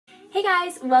Hey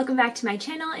guys, welcome back to my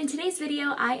channel. In today's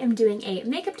video, I am doing a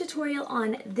makeup tutorial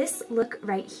on this look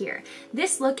right here.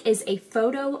 This look is a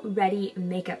photo-ready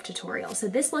makeup tutorial. So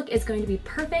this look is going to be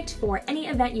perfect for any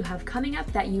event you have coming up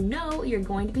that you know you're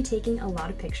going to be taking a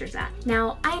lot of pictures at.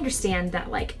 Now, I understand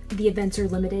that the events are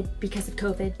limited because of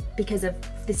COVID, because of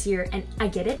this year, and I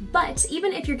get it. But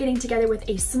even if you're getting together with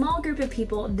a small group of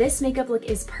people, this makeup look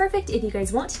is perfect if you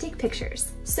guys want to take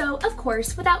pictures. So of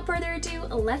course, without further ado,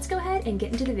 let's go ahead and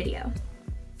get into the video.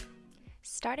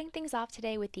 Starting things off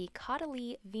today with the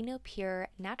Caudalie Vino Pure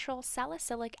Natural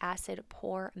Salicylic Acid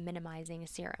Pore Minimizing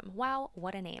Serum. Wow,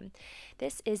 what a name.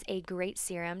 This is a great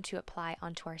serum to apply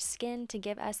onto our skin to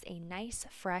give us a nice,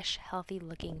 fresh, healthy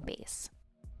looking base.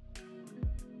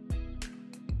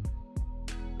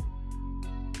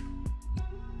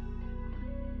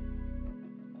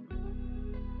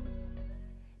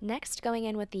 Next, going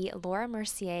in with the Laura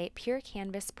Mercier Pure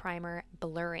Canvas Primer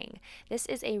Blurring. This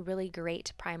is a really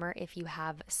great primer if you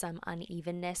have some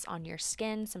unevenness on your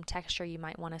skin, some texture you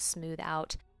might want to smooth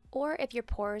out, or if your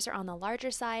pores are on the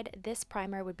larger side, this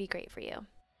primer would be great for you.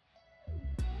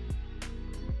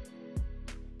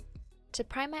 To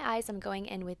prime my eyes, I'm going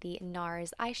in with the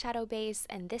NARS eyeshadow base,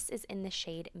 and this is in the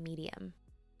shade Medium.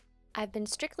 I've been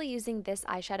strictly using this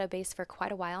eyeshadow base for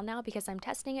quite a while now because I'm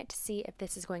testing it to see if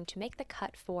this is going to make the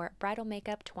cut for Bridal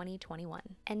Makeup 2021.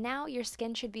 And now your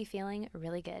skin should be feeling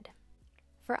really good.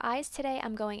 For eyes today,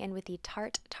 I'm going in with the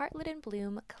Tartelette in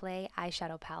Bloom Clay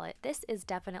Eyeshadow Palette. This is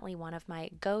definitely one of my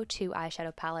go-to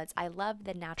eyeshadow palettes. I love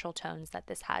the natural tones that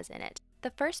this has in it.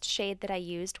 The first shade that I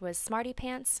used was Smarty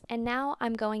Pants, and now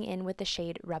I'm going in with the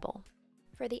shade Rebel.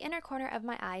 For the inner corner of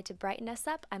my eye to brighten us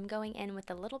up, I'm going in with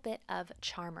a little bit of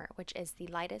Charmer, which is the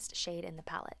lightest shade in the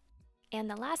palette. And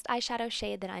the last eyeshadow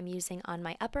shade that I'm using on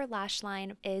my upper lash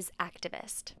line is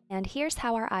Activist. And here's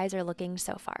how our eyes are looking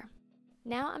so far.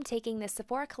 Now I'm taking the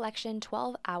Sephora Collection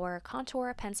 12-Hour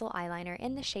Contour Pencil Eyeliner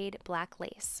in the shade Black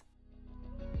Lace.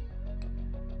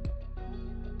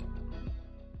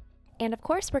 And of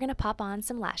course, we're going to pop on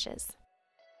some lashes.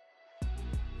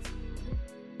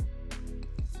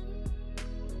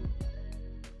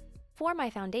 For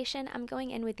my foundation, I'm going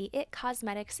in with the IT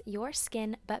Cosmetics Your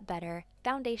Skin But Better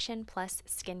Foundation Plus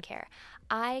Skincare.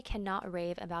 I cannot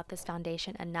rave about this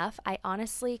foundation enough. I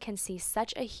honestly can see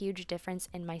such a huge difference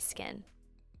in my skin.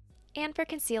 And for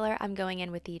concealer, I'm going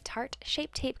in with the Tarte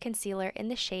Shape Tape Concealer in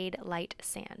the shade Light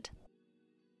Sand.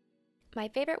 My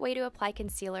favorite way to apply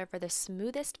concealer for the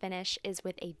smoothest finish is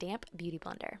with a damp beauty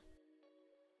blender.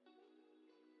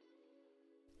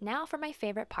 Now for my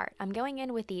favorite part, I'm going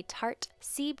in with the Tarte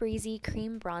Sea Breezy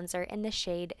Cream Bronzer in the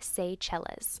shade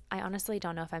Seychelles. I honestly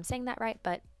don't know if I'm saying that right,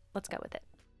 but let's go with it.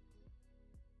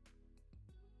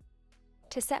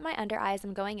 To set my under eyes,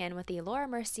 I'm going in with the Laura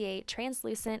Mercier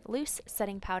Translucent Loose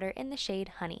Setting Powder in the shade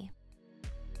Honey.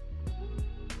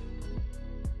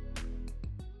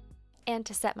 And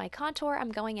to set my contour,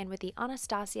 I'm going in with the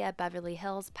Anastasia Beverly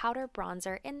Hills Powder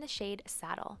Bronzer in the shade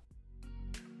Saddle.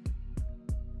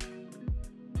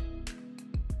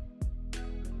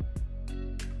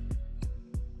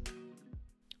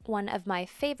 One of my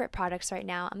favorite products right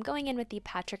now, I'm going in with the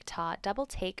Patrick Ta Double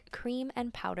Take Cream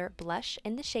and Powder Blush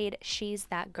in the shade She's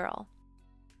That Girl.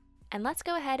 And let's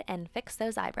go ahead and fix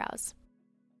those eyebrows.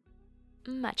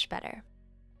 Much better.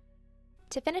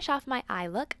 To finish off my eye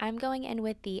look, I'm going in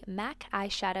with the MAC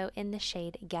eyeshadow in the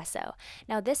shade Gesso.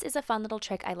 Now this is a fun little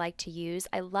trick I like to use.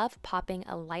 I love popping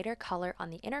a lighter color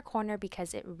on the inner corner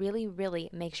because it really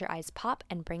makes your eyes pop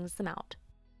and brings them out.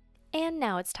 And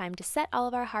now it's time to set all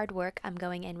of our hard work. I'm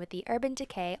going in with the Urban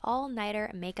Decay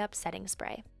All-Nighter Makeup Setting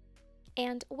Spray.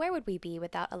 And where would we be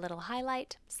without a little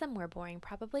highlight? Somewhere boring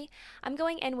probably. I'm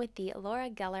going in with the Laura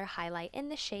Geller Highlight in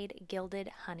the shade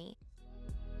Gilded Honey.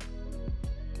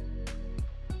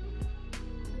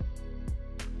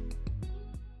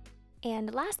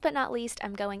 And last but not least,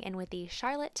 I'm going in with the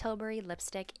Charlotte Tilbury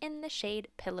lipstick in the shade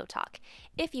Pillow Talk.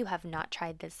 If you have not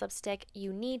tried this lipstick,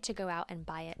 you need to go out and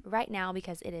buy it right now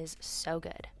because it is so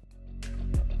good.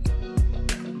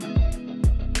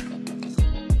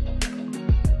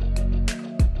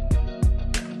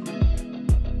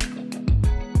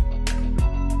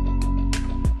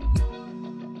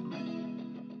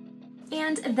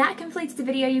 And that completes the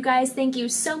video, you guys. Thank you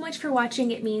so much for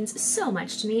watching. It means so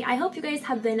much to me. I hope you guys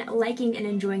have been liking and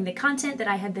enjoying the content that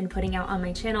I have been putting out on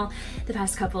my channel the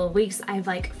past couple of weeks. I've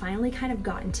finally kind of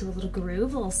gotten to a little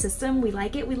groove, a little system. We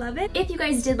like it, we love it. If you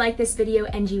guys did like this video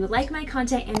and you like my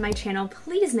content and my channel,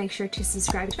 please make sure to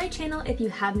subscribe to my channel if you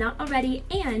have not already,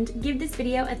 and give this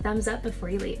video a thumbs up before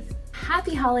you leave.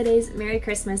 Happy holidays, Merry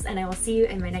Christmas, and I will see you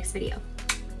in my next video.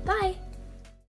 Bye!